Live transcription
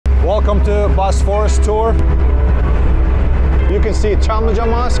Welcome to Bosphorus tour. You can see Çamlıca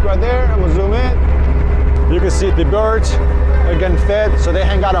Mosque right there. I'm gonna zoom in. You can see the birds are getting fed, so they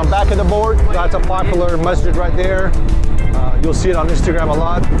hang out on back of the board. That's a popular masjid right there. You'll see it on Instagram a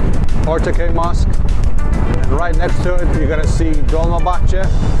lot. Topkapi Mosque. And right next to it, you're gonna see Dolmabahçe.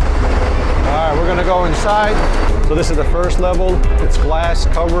 All right, we're gonna go inside. So this is the first level. It's glass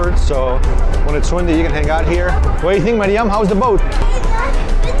covered, so when it's windy, you can hang out here. What do you think, Mariam? How's the boat?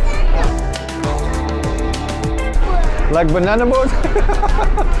 Like banana boat?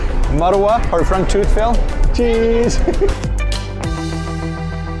 Marwa, her front tooth fell. Cheese.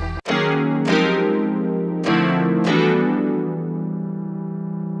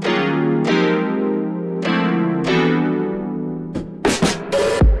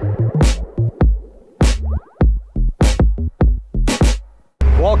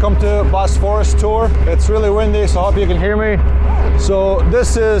 Welcome to Bosphorus tour. It's really windy, so I hope you can hear me. So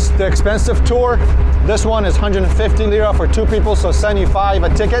this is the expensive tour. This one is 150 lira for 2 people, so 75 a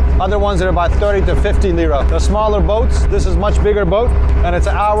ticket. Other ones are about 30 to 50 lira. The smaller boats, this is much bigger boat, and it's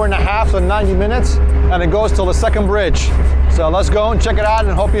an hour and a half, so 90 minutes, and it goes till the second bridge. So let's go and check it out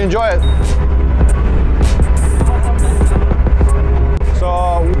and hope you enjoy it.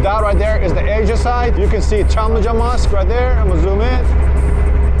 So that right there is the Asia side. You can see Çamlıca Mosque right there. I'm gonna zoom in.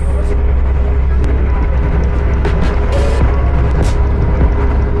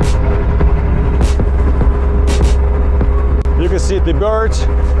 You can see the birds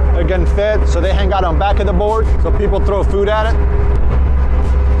are getting fed, so they hang out on back of the board, so people throw food at it.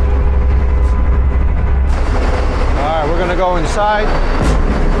 All right, we're gonna go inside.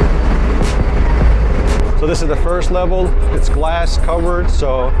 So this is the first level. It's glass covered,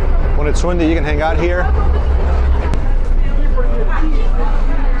 so when it's windy, you can hang out here.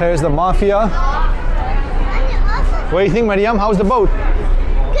 There's the mafia. What do you think, Mariam? How's the boat?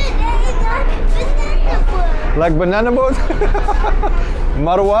 Like banana boat?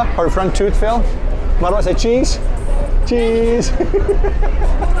 Marwa, her front tooth fell. Marwa said cheese? Cheese.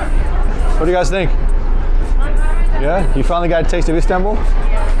 What do you guys think? Yeah? You finally got a taste of Istanbul?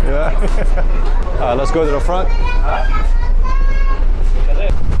 Yeah. Let's go to the front.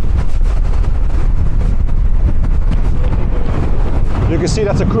 You can see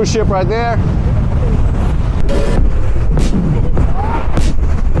that's a cruise ship right there.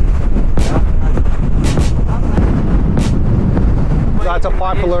 That's a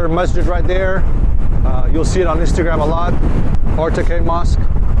popular masjid right there. You'll see it on Instagram a lot. Topkapi Mosque.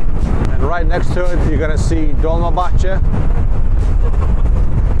 And right next to it, you're gonna see Dolmabahçe.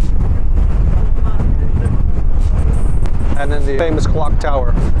 And then the famous clock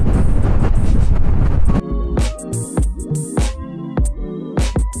tower.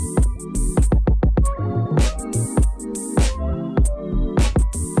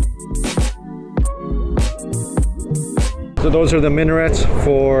 So those are the minarets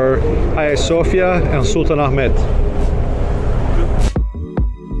for Hagia Sophia and Sultan Ahmet.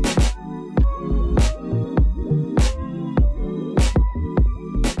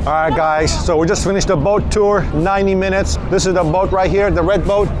 All right guys, so we just finished the boat tour, 90 minutes. This is the boat right here, the red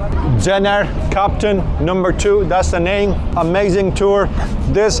boat. Caner, Captain number 2, that's the name. Amazing tour.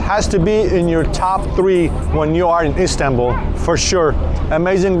 This has to be in your top 3 when you are in Istanbul, for sure.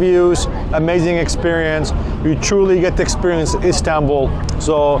 Amazing views, amazing experience. You truly get to experience Istanbul.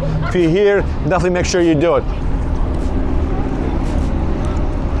 So if you're here, definitely make sure you do it.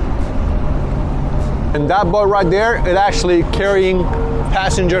 And that boat right there, it's actually carrying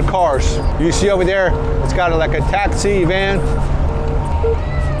passenger cars. You see over there, it's got like a taxi van.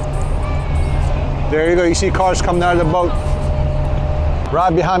 There you go, you see cars coming out of the boat.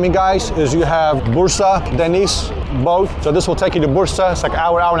 Right behind me, guys, is you have Bursa Deniz boat. So this will take you to Bursa. It's like an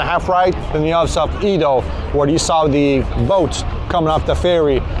hour and a half ride. Then you have Ido, where you saw the boats coming off the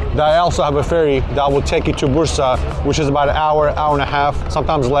ferry. They also have a ferry that will take you to Bursa, which is about an hour and a half,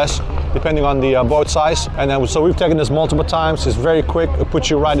 sometimes less, depending on the boat size. And then, so we've taken this multiple times. It's very quick. It puts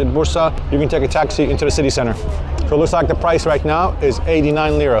you right at Bursa. You can take a taxi into the city center. So it looks like the price right now is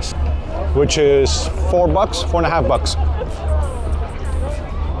 89 liras, which is $4, $4.50.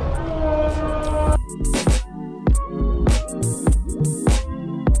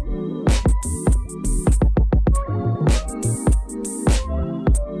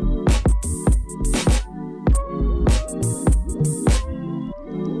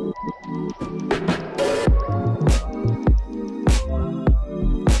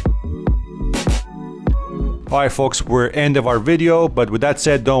 Alright folks, we're end of our video, but with that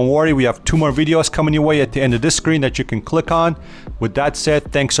said, don't worry, we have 2 more videos coming your way at the end of this screen that you can click on. With that said,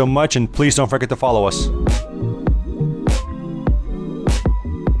 thanks so much, and please don't forget to follow us.